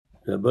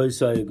Rabbi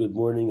Isaiah, good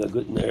morning. A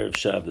good Erev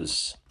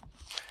Shabbos.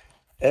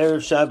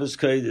 Erev Shabbos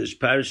Kodesh,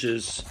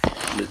 Parshas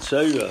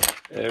Mitzorah,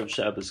 Erev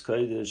Shabbos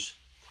Kodesh,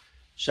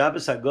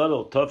 Shabbos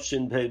Hagadol,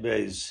 Tovshin Pei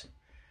Beis.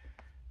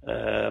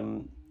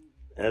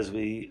 As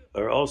we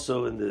are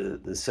also in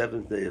the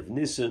seventh day of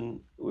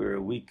Nisan, we're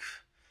a week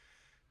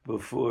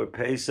before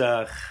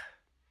Pesach,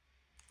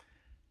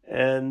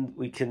 and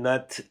we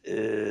cannot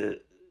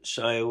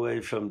shy away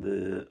from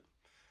the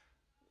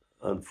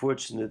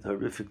unfortunate,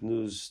 horrific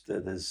news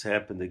that has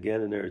happened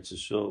again in Eretz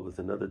Yisrael with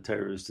another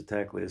terrorist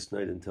attack last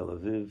night in Tel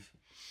Aviv.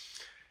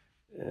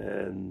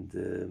 And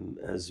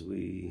as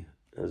we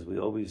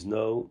always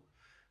know,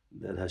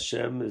 that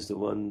Hashem is the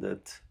one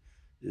that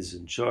is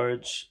in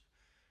charge.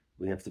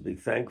 We have to be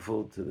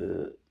thankful to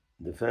the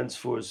defense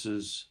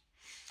forces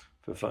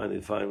for finally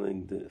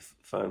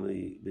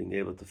being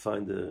able to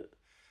find the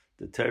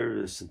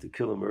terrorists and to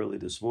kill them early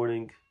this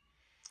morning.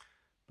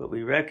 But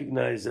we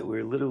recognize that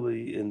we're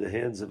literally in the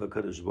hands of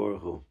HaKadosh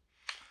Baruch Hu.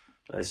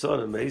 I saw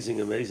an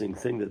amazing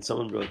thing that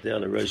someone brought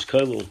down, a Rosh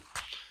Kollel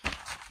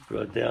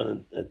brought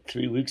down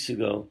 3 weeks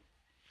ago,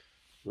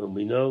 when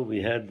we know we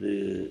had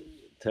the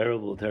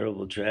terrible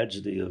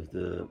tragedy of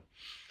the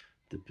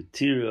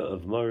Petira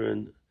of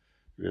Moran,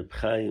 Reb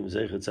Chaim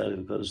Zecher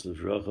Tzadik V'Kodesh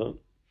L'Vracha,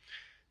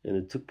 and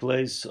it took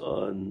place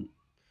on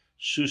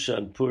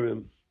Shushan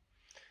Purim,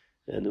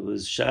 and it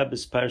was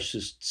Shabbos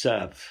Parshas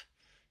Tzav.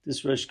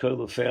 This Rosh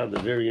Kollel found a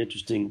very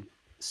interesting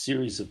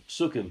series of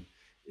psukim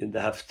in the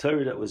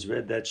Haftarah that was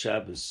read that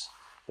Shabbos.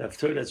 The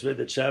Haftarah that's read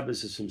that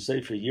Shabbos is from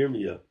Sefer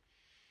Yirmiyah.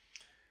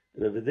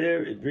 And over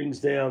there it brings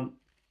down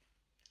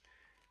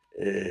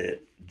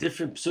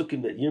different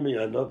psukim that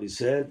Yirmiyah Hanavi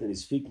said, and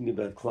he's speaking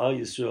about Klal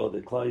Yisrael,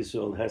 that Klal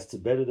Yisrael has to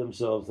better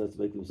themselves, has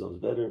to make themselves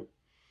better.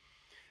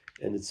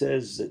 And it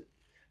says that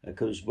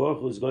HaKadosh Baruch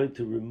Hu is going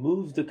to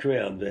remove the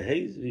crown.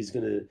 He's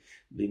going to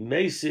be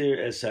Meisir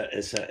as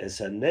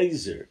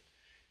HaNezer.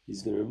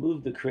 He's going to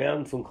remove the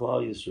crown from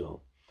Klal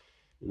Yisrael.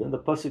 And then the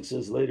pasuk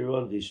says later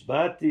on,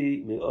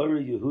 Vishbati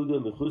me'ori Yehuda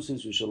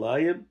mechusis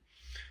Yerushalayim.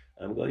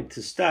 I'm going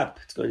to stop.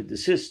 It's going to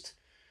desist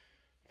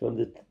from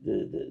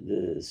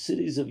the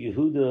cities of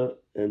Yehuda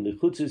and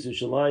mechusis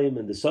Yerushalayim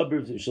and the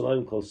suburbs of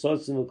Yerushalayim, Kol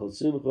Sasim, Kol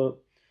Simcha,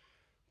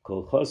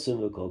 Kol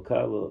Chasim, Kol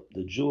Kala,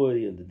 the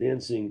joy and the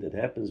dancing that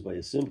happens by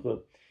a Simcha.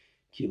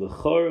 Ki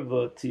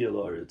lecharva tiyel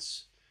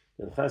aretz.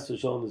 And Chas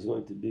v'Shalom is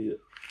going to be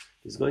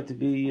There's going to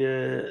be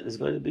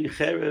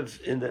cherev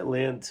in that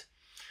land.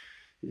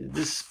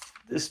 This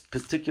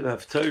particular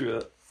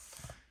haftarah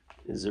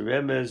is a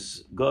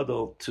remez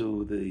gadol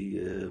to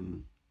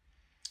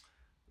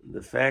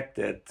the fact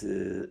that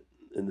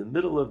in the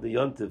middle of the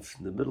Yontif,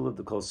 in the middle of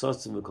the Kol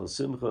Sasim and Kol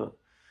Simcha,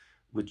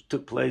 which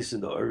took place in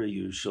the Ori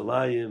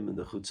Yerushalayim, in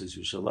the Chutzes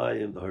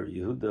Yerushalayim, the Ori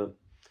Yehuda,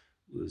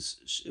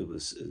 it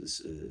was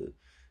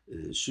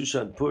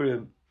Shushan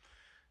Purim.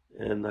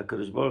 And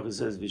HaKadosh Baruch Hu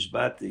says,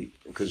 Vishbati,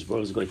 HaKadosh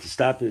Baruch Hu is going to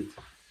stop it.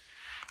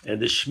 And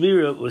the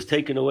Shmira was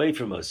taken away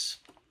from us.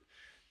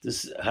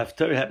 This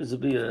Haftarah happens to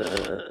be a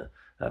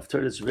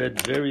Haftarah that's read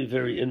very,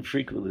 very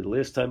infrequently. The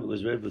last time it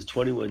was read was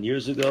 21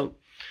 years ago.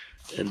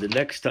 And the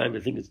next time I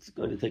think it's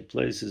going to take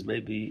place is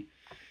maybe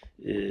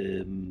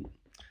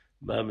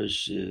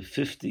mamish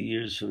 50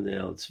 years from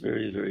now. It's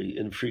very, very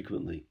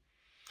infrequently.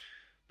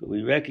 But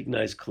we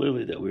recognize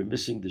clearly that we're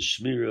missing the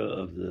Shmira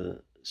of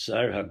the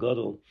Sar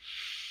HaGadol.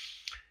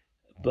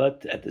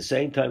 But at the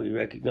same time, we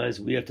recognize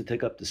we have to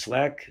take up the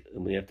slack,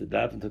 and we have to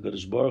daven to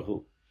HaKadosh Baruch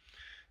Hu,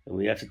 and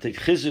we have to take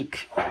chizuk.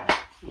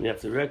 We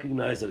have to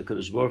recognize that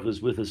HaKadosh Baruch Hu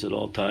is with us at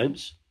all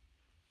times.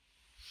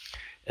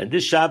 And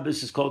this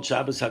Shabbos is called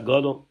Shabbos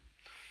Hagadol.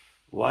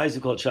 Why is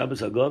it called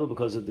Shabbos Hagadol?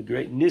 Because of the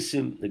great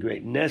nisim, the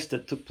great nest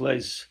that took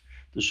place.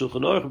 The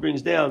Shulchan Aruch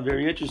brings down,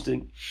 very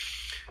interesting,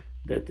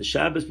 that the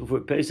Shabbos before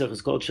Pesach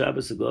is called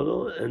Shabbos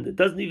Hagadol, and it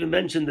doesn't even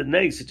mention the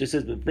nes. It just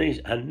says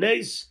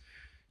Hanes.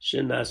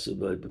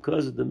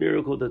 Because of the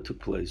miracle that took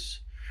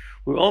place.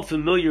 We're all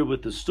familiar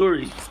with the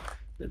story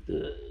that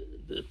the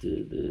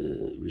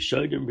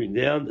Rishonim bring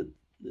down, that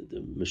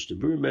the Mishnah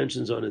Berurah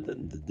mentions on it,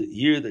 that the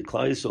year that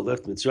Klal Yisrael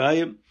left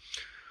Mitzrayim,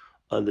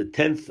 on the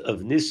 10th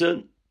of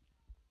Nisan,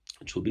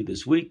 which will be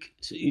this week,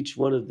 so each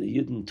one of the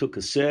Yidden took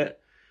a seh,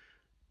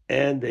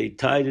 and they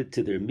tied it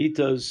to their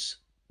mitos.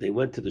 They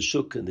went to the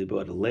shuk and they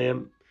bought a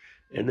lamb,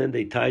 and then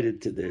they tied it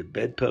to their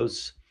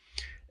bedposts.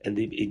 And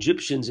the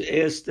Egyptians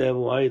asked them,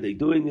 why are they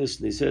doing this?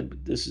 And they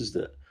said, this is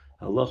the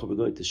halacha, we're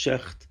going to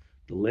shecht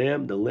the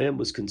lamb. The lamb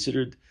was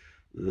considered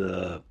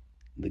the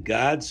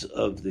gods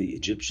of the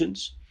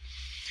Egyptians.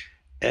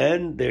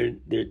 And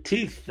their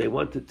teeth, they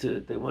wanted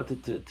to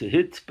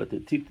hit, but their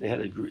teeth, they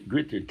had to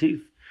grit their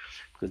teeth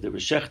because they were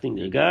shechting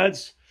their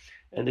gods,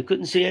 and they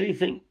couldn't see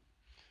anything.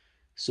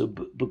 So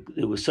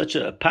there was such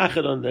a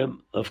pachad on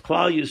them of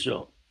Klal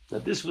Yisrael. Now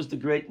this was the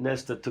great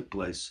nest that took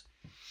place.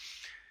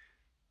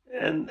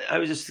 And I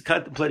was just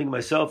contemplating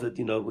myself that,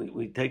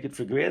 we take it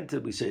for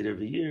granted. We say it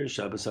every year,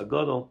 Shabbos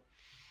HaGadol.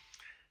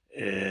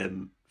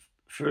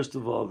 First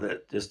of all,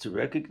 that just to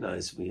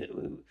recognize, we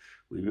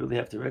really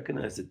have to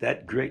recognize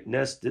that great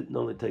nest didn't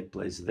only take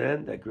place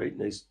then, that great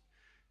nest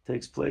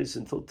takes place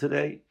until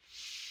today.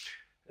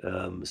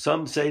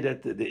 Some say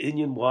that the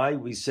Inyan, why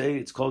we say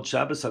it's called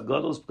Shabbos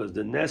HaGadol, because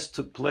the nest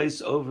took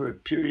place over a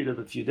period of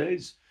a few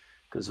days,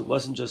 because it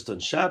wasn't just on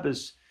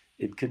Shabbos,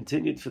 it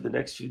continued for the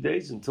next few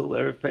days until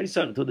Erev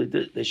Pesach, until they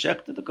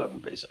shechted the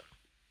Korban Pesach.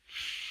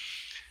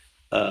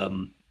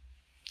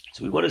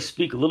 So we want to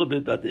speak a little bit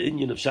about the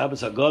Inyan of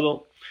Shabbos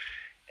HaGadol,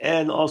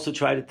 and also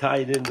try to tie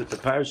it in with the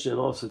parasha, and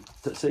also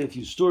to say a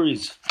few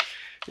stories.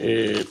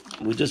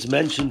 We just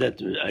mentioned that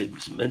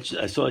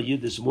I saw a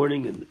Yid this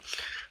morning, and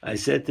I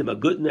said to him, a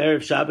good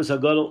Erev Shabbos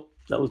HaGadol.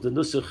 That was the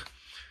nusach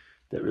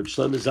that Reb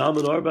Shlomo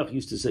Zalman Auerbach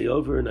used to say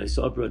over, and I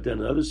saw brought down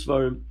another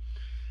svarim,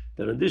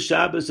 that on this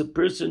Shabbos a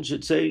person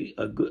should say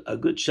a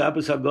good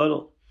Shabbos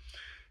HaGadol.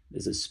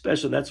 There's a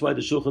special, that's why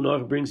the Shulchan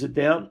Aruch brings it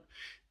down.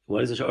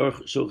 Why does the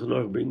Shulchan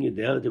Aruch bring it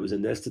down? That there was a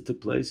nest that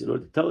took place in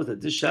order to tell us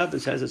that this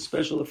Shabbos has a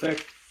special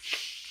effect.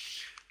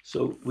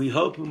 So we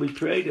hope and we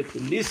pray that the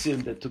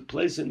nisim that took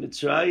place in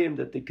Mitzrayim,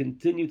 that they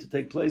continue to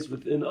take place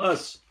within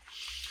us.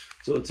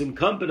 So it's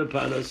incumbent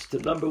upon us to,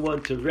 number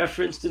one, to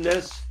reference the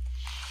nest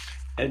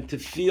and to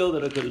feel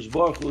that HaKadosh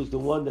Baruch Hu is the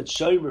one that's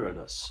shomer on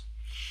us.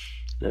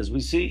 And as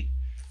we see,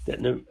 that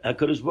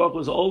HaKadosh Baruch Hu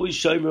is always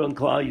shomer on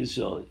Klal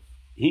Yisrael.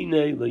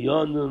 Hine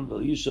le'yanum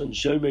v'yishon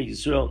shomer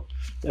Yisrael.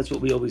 That's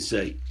what we always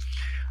say.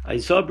 I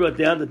saw brought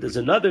down that there's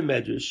another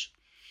medrash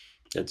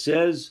that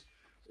says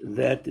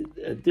that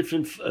a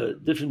different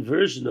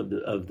version of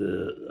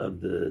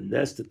the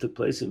nest that took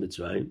place in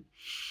Mitzrayim.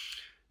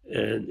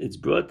 And it's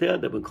brought down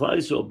that when Klal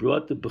Yisrael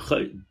brought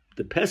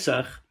the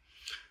Pesach,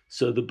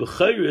 so the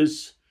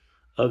Bechiris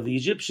of the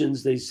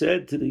Egyptians, they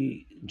said to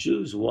the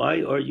Jews,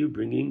 why are you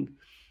bringing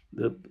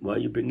the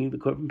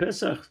Korban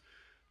Pesach?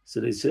 So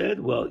they said,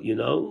 well,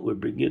 we're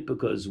bringing it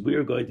because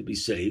we're going to be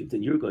saved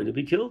and you're going to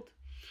be killed.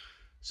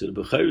 So the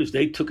Bechiris,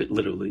 they took it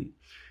literally,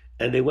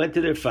 and they went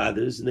to their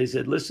fathers and they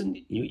said,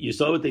 listen, you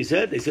saw what they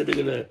said? They said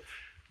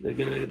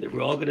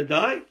we're all gonna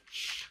die.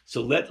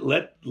 So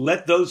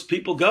let those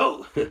people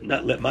go.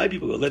 Not let my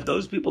people go, let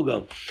those people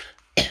go.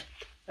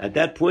 At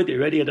that point, they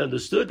already had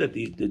understood that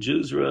the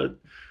Jews were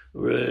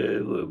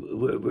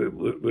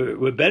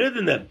better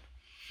than them.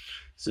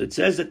 So it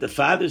says that the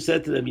father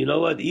said to them, you know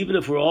what, even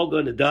if we're all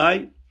going to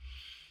die,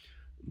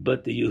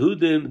 but the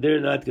Yehudim, they're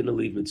not going to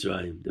leave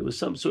Mitzrayim. There was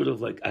some sort of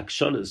like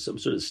akshanas, some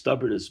sort of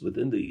stubbornness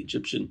within the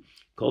Egyptian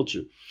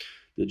culture.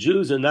 The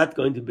Jews are not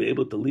going to be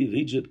able to leave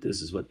Egypt. This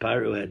is what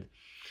Paro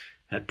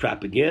had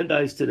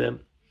propagandized to them.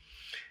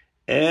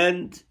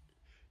 And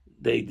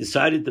they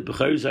decided the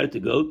Bechiris had to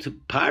go to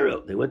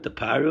Paro. They went to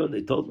Paro and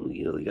they told him,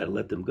 you got to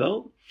let them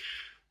go.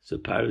 So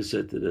Paro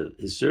said to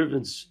his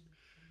servants,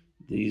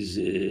 these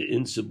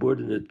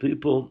insubordinate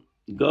people,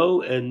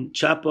 go and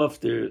chop off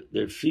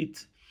their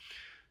feet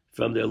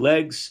from their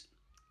legs.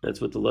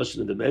 That's what the lashon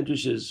of the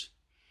Medrash is.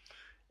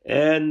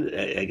 And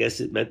I guess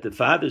it meant the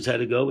fathers had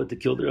to go and to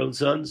kill their own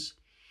sons.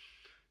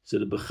 So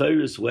the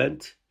Bechiris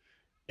went,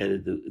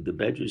 and the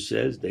Medrash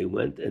says they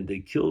went and they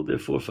killed their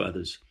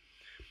forefathers.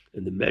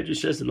 And the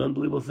Medrash says an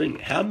unbelievable thing.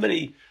 How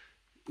many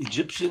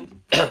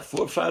Egyptian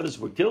forefathers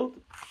were killed?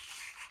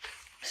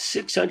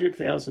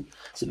 600,000.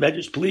 It's a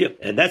Medrash Pliyah.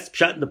 And that's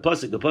pshat in the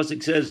Pasuk. The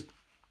Pasuk says,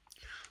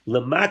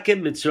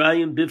 L'makem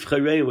Mitzrayim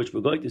bivchareim, which we're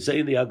going to say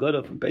in the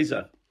Haggadah from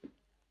Pesach.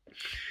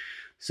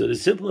 So the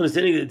simple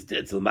understanding is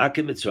it's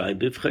L'makem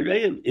Mitzrayim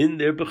bivchareim, in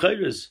their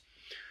Bechiris.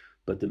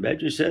 But the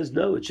Medrash says,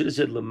 no, it should have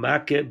said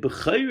L'makem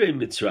b'chareim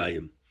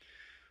Mitzrayim.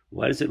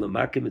 Why does it say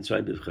L'makem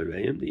Mitzrayim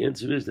b'chareim? The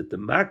answer is that the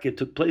Makkah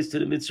took place to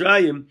the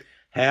Mitzrayim.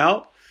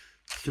 How?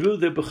 Through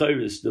the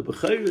Bechiris. The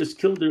Bechiris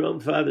killed their own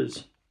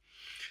fathers.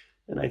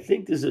 And I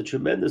think there's a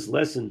tremendous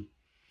lesson.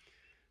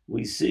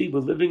 We see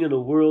we're living in a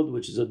world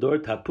which is a dor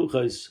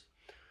tapuchas,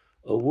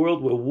 a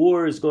world where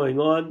war is going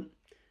on,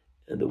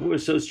 and the war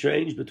is so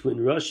strange between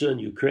Russia and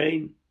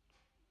Ukraine.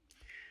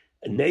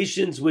 And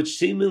nations which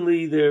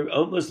seemingly they're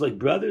almost like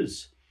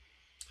brothers,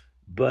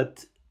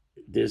 but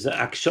there's an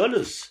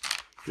akshanus,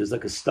 there's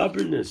like a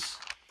stubbornness.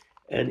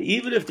 And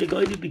even if they're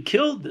going to be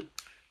killed,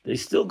 they're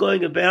still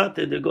going about,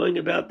 and they're going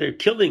about their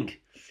killing,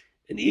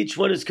 and each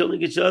one is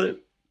killing each other.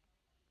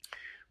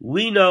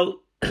 We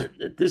know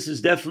that this is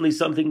definitely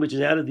something which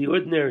is out of the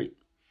ordinary.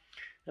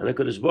 And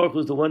HaKadosh Baruch Hu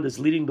is the one that's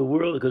leading the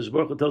world. HaKadosh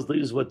Baruch Hu tells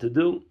leaders what to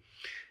do.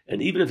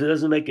 And even if it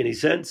doesn't make any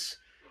sense,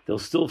 they'll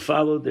still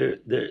follow their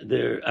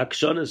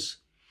akshanas.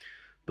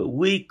 But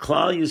we,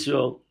 Klal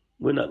Yisrael,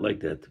 we're not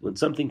like that. When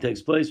something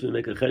takes place, we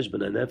make a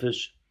cheshbon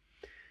hanefesh,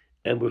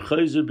 and we're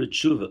chayzer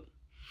b'tshuva.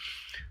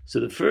 So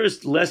the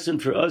first lesson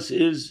for us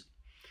is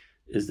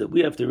that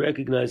we have to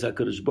recognize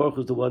HaKadosh Baruch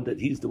Hu is the one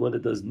that he's the one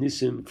that does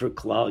nisim for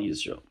Klal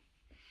Yisrael.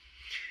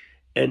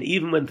 And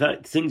even when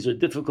things are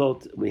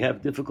difficult, we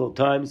have difficult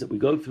times that we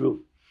go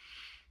through,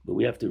 but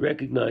we have to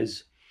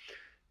recognize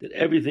that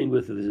everything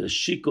with it is a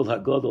shikul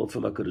hagadol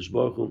from HaKadosh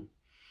Baruch Hu.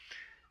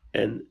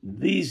 And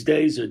these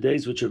days are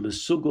days which are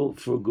mesugel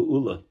for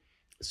geula.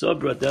 So I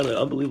brought down an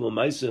unbelievable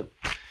maisa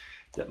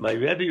that my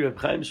Rebbe, Reb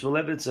Chaim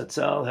Shmulevitz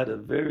Zatzal, had a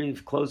very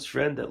close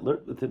friend that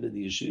learned with him in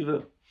the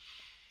yeshiva.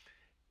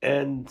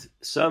 And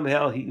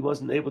somehow he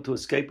wasn't able to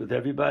escape with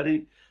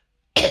everybody.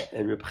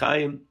 And Reb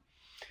Chaim,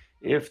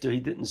 after he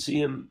didn't see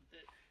him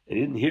and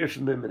he didn't hear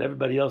from him, and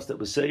everybody else that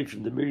was saved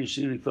from the Mir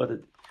Yeshiva, he thought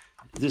that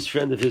this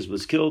friend of his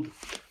was killed.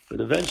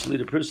 But eventually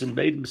the person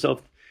made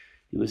himself,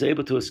 he was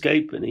able to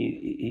escape, and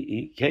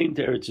he came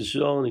to Eretz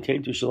Yisrael, and he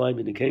came to Yerushalayim,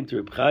 and he came to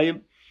Reb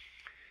Chaim.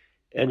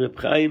 And Reb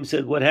Chaim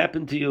said, "What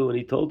happened to you?" And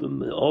he told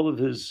him all of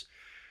his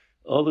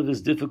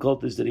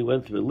difficulties that he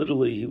went through.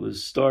 Literally, he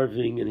was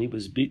starving, and he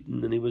was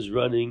beaten, and he was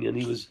running, and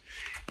he was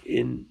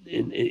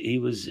he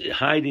was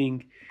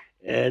hiding,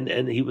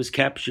 and he was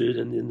captured,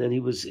 and then he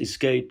was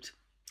escaped.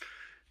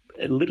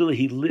 And literally,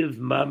 he lived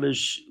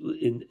mamish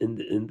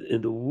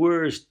in the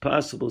worst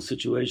possible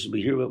situation.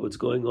 We hear about what's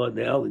going on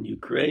now in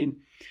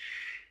Ukraine,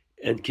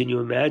 and can you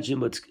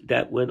imagine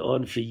that went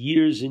on for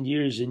years and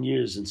years and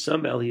years? And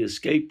somehow he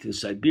escaped to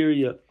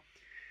Siberia,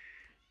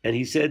 and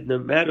he said, no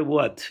matter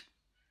what,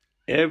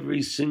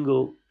 every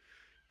single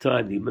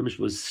time the mamish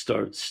was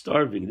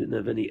starving, he didn't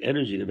have any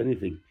energy, didn't have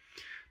anything,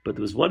 but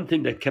there was one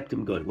thing that kept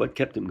him going. What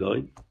kept him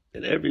going?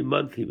 And every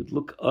month he would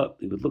look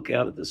up, he would look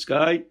out at the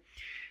sky,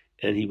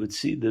 and he would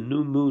see the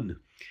new moon.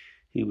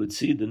 He would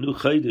see the new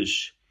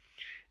Chodesh.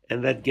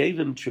 And that gave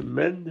him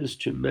tremendous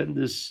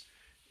chizuk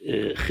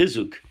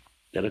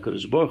that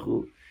HaKadosh Baruch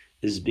Hu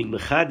is being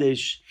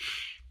mechadesh,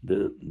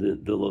 the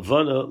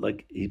Levana,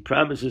 like he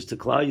promises to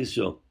Klal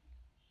Yisrael.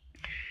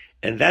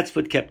 And that's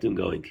what kept him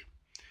going.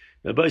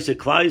 Rabbi said,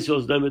 Klal Yisrael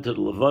is done to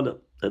the Levana.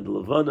 And the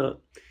Levana,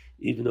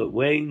 even though it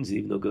wanes,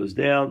 even though it goes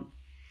down,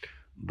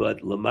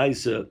 but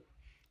Lamaisa,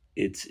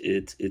 it's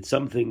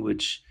something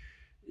which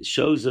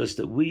shows us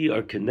that we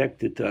are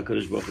connected to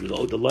HaKadosh Baruch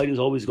Hu. The light is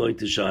always going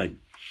to shine.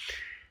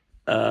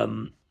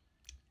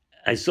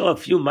 I saw a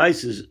few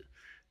mices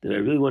that I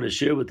really want to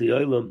share with the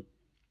Olam,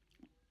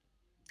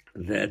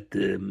 that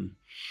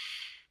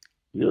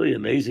really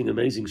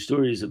amazing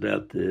stories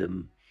about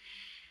the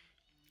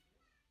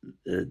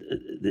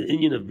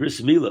Inyan of Bris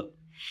Milah.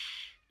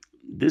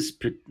 This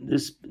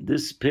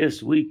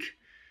past week,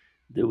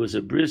 there was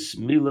a Bris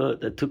Milah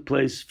that took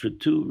place for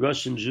two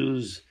Russian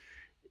Jews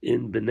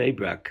in Bnei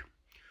Brak.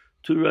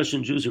 Two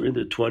Russian Jews are in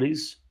their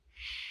 20s,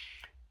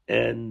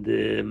 and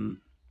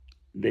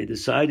they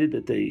decided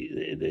that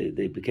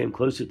they became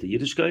closer to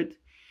Yiddishkeit,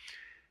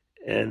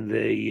 and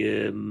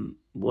they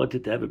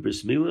wanted to have a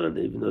bris milah, and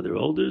even though they're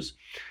olders,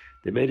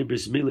 they made a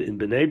bris milah in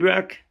Bnei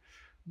Brak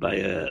by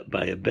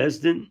a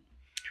bezdin,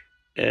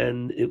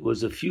 and it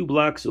was a few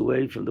blocks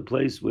away from the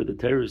place where the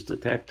terrorist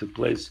attack took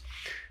place,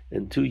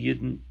 and two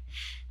Yidden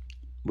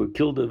were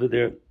killed over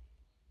there.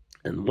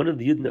 And one of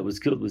the Yidden that was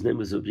killed, his name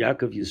was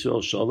Yaakov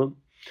Yisrael Shalom.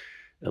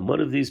 And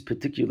one of these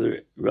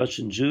particular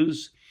Russian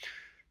Jews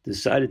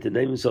decided to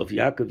name himself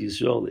Yaakov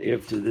Yisrael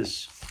after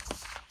this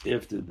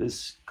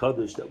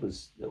Kaddish that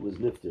was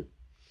nifter.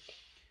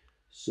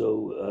 So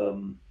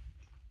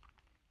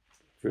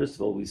first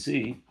of all, we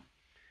see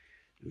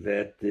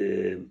that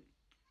the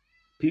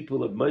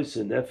people of Moshe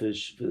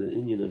Nefesh for the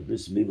Inyan of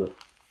Bris Milah,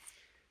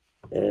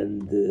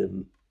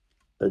 and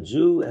a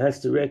Jew has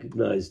to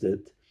recognize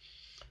that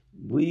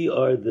we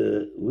are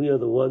the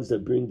ones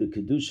that bring the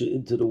Kedusha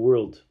into the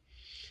world.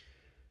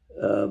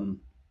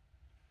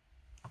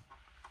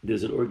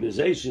 There's an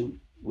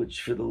organization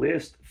which for the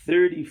last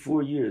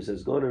 34 years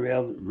has gone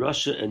around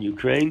Russia and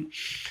Ukraine,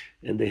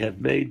 and they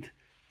have made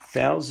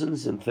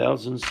thousands and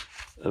thousands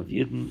of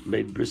Yidden,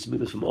 made bris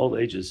milah from all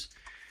ages.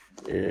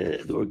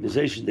 The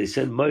organization, they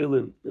send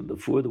moilim, and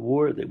before the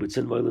war they would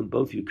send moilim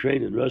both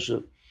Ukraine and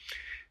Russia,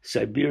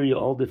 Siberia,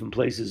 all different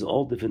places,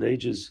 all different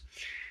ages.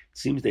 It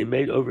seems they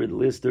made over, in the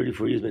last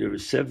 34 years, made over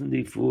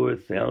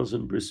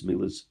 74,000 bris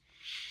milahs.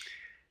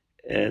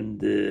 And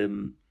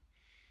the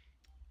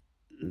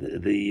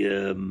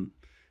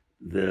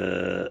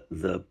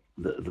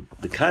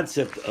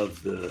concept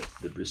of the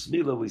bris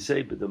milah, we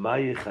say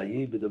b'damaya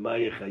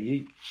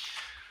chayi,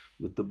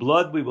 with the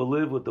blood we will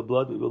live, with the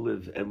blood we will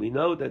live. And we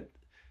know that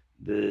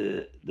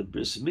the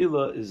bris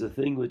milah is a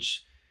thing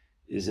which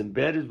is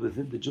embedded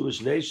within the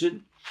Jewish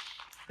nation,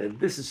 and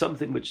this is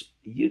something which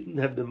Yidden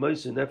have been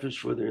Moshe Nefesh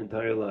for their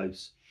entire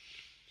lives.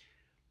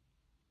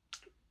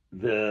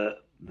 The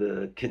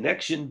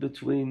connection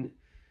between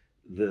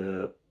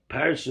the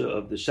parsha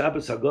of the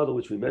Shabbos Haggadah,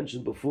 which we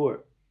mentioned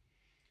before,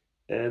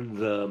 and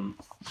the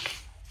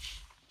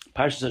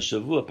Parsha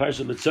Shavua,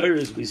 Parsha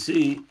Mitzaros, we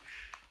see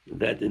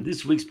that in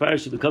this week's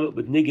parsha we come up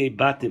with Nigei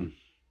Batim,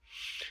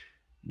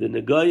 the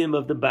Negayim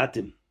of the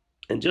Batim.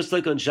 And just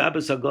like on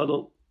Shabbos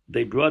Haggadah,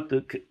 they brought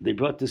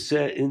the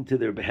Seh into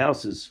their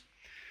houses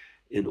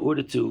in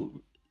order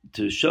to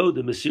show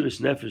the Mesiras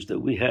Nefesh that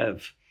we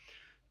have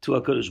to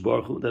HaKadosh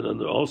Baruch Hu, that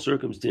under all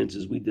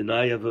circumstances we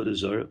deny Avodah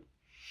Zarah.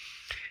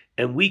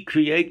 And we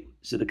create,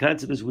 so the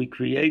concept is we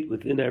create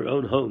within our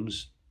own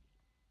homes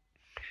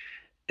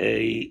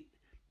a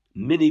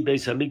mini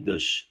Beis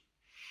Hamikdash.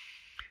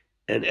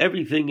 And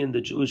everything in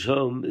the Jewish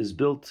home is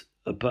built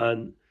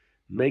upon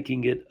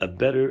making it a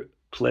better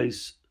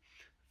place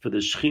for the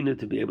Shekhinah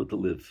to be able to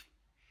live.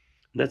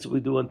 And that's what we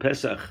do on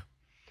Pesach.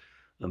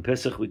 On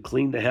Pesach we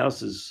clean the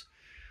houses.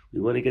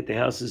 We want to get the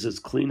houses as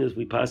clean as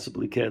we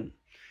possibly can,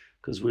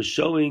 because we're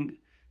showing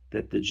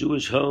that the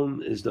Jewish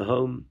home is the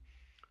home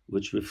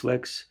which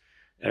reflects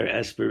our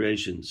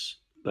aspirations.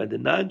 By the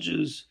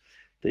non-Jews,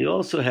 they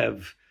also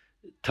have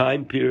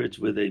time periods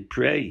where they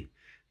pray,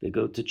 they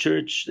go to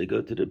church, they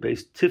go to the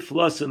base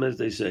tiflasim, as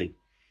they say.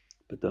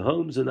 But the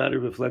homes are not a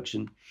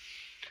reflection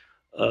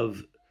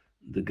of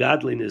the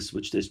godliness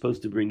which they're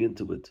supposed to bring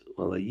into it.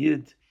 While a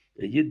Yid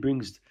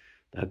brings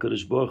the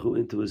HaKadosh Baruch Hu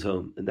into his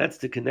home. And that's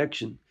the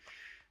connection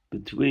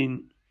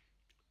between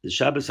the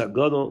Shabbos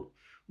HaGadol,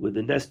 where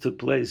the nest took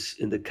place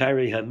in the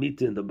Karei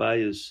Hamita in the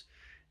Bayus,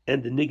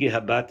 and the Nigi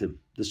Habatim.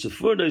 The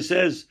Sefurno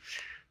says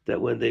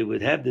that when they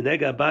would have the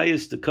Nega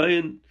Bayus, the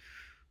Kohen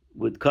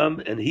would come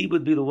and he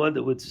would be the one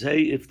that would say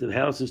if the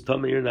house is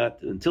Tomei or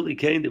not. Until he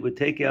came, they would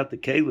take out the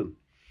Kalim.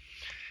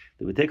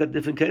 They would take out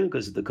different Kalim,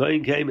 because if the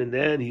Kohen came and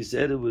then he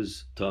said it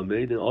was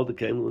Tomei, then all the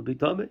Kalim would be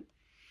Tomei.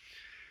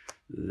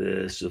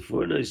 The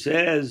Sefurno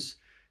says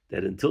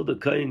that until the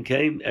Kohen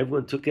came,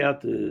 everyone took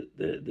out the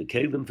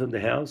Kalim from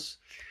the house,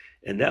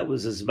 and that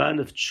was a Zman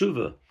of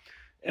Tshuva.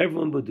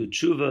 Everyone would do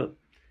Tshuva,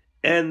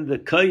 and the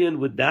Kohen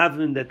would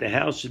daven that the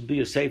house should be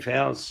a safe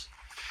house.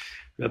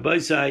 Rabbi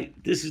Say,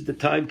 this is the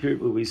time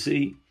period where we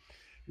see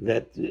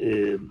that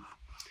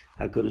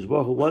HaKadosh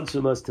Baruch Hu wants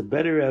from us to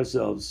better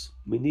ourselves.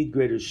 We need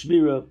greater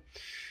shmirah,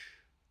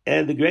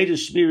 and the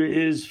greatest shmirah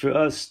is for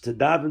us to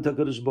daven to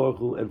HaKadosh Baruch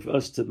Hu, and for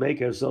us to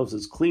make ourselves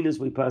as clean as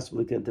we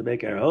possibly can, to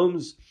make our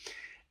homes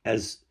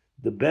as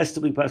the best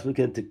that we possibly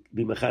can, to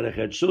be mechanech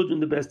our children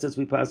the best as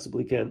we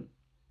possibly can.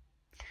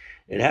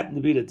 It happened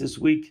to be that this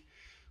week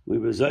we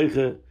were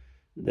zeicha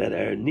that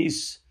our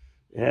niece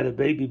had a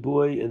baby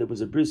boy, and there was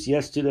a bris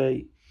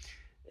yesterday,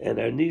 and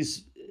our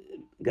niece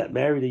got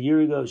married a year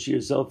ago. She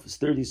herself is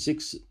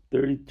 36,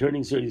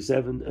 turning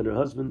 37, and her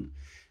husband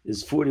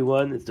is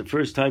 41. It's the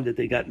first time that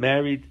they got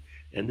married,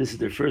 and this is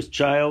their first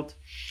child.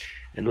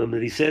 And when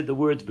they said the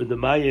words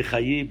 "B'damaya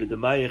chayi,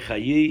 B'damaya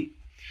chayi,"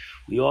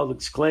 we all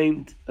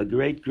exclaimed a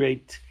great,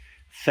 great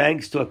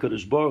thanks to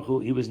HaKadosh Baruch Hu.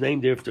 He was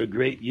named after a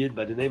great Yid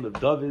by the name of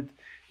David,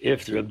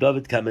 after Reb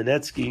David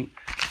Kamenetsky,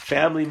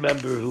 family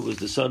member who was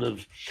the son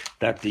of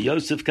Dr.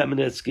 Yosef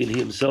Kamenetsky, and he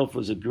himself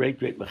was a great,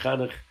 great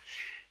mechanech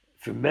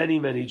for many,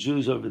 many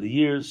Jews over the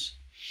years.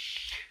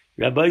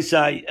 Rabbi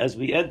Say, as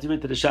we enter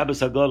into the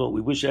Shabbos HaGadol, we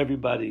wish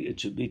everybody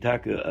it should be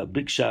a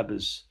big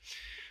Shabbos.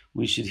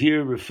 We should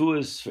hear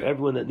refuahs for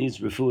everyone that needs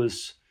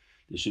refuahs.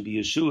 There should be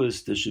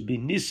Yeshuas, there should be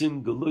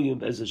Nisim,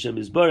 Geluyim, as Hashem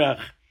Yisbarach,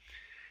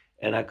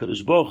 and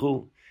HaKadosh Baruch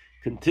Hu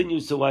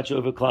continues to watch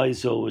over Klal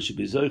Yisrael. We should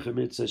be Zocher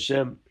Mitzvah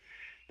Hashem,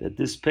 that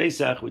this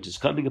Pesach, which is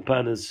coming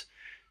upon us,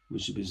 we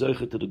should be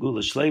Zocher to the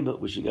Gula Shlema,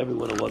 wishing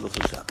everyone a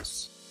wonderful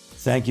Shabbos.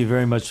 Thank you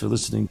very much for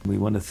listening. We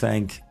want to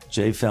thank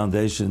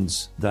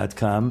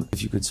jfoundations.com.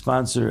 If you could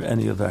sponsor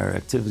any of our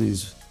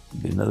activities,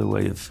 it'd be another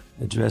way of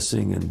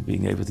addressing and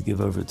being able to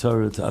give over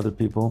Torah to other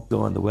people.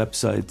 Go on the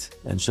website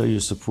and show your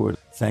support.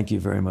 Thank you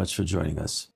very much for joining us.